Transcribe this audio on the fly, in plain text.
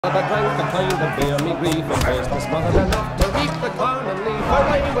I drank a pint of beer, me grief and face was smothered enough to reap the corn and leaf where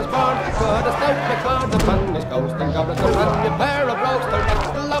I was born. But a stout McLeod upon his coast and got us a brand new pair of brogues to wreck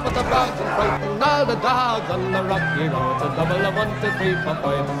the love of the frogs and frighten all the dogs on the rocky road. A double of 1, 2, 3, 4,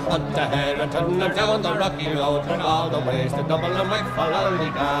 5 up to Herriton and down the rocky road and all the ways to double and whack for all the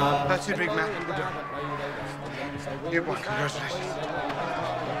dogs. That's it, big man. You won, congratulations.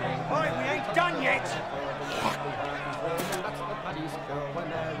 Right, we ain't done yet.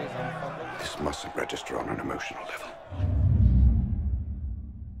 This mustn't register on an emotional level.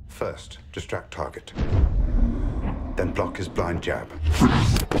 First, distract target. Then block his blind jab.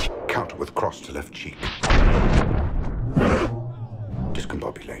 Counter with cross to left cheek.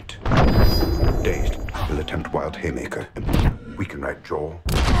 Discombobulate. Dazed, he'll attempt wild haymaker. Weaken right jaw.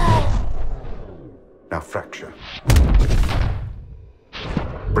 Now fracture.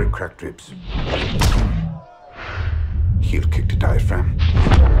 Break cracked ribs. Heel kick to diaphragm.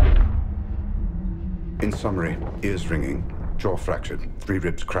 In summary, ears ringing, jaw fractured, 3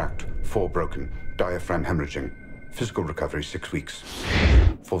 ribs cracked, 4 broken, diaphragm hemorrhaging. Physical recovery, 6 weeks.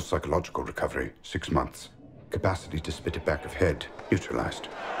 Full psychological recovery, 6 months. Capacity to spit it back of head, neutralized.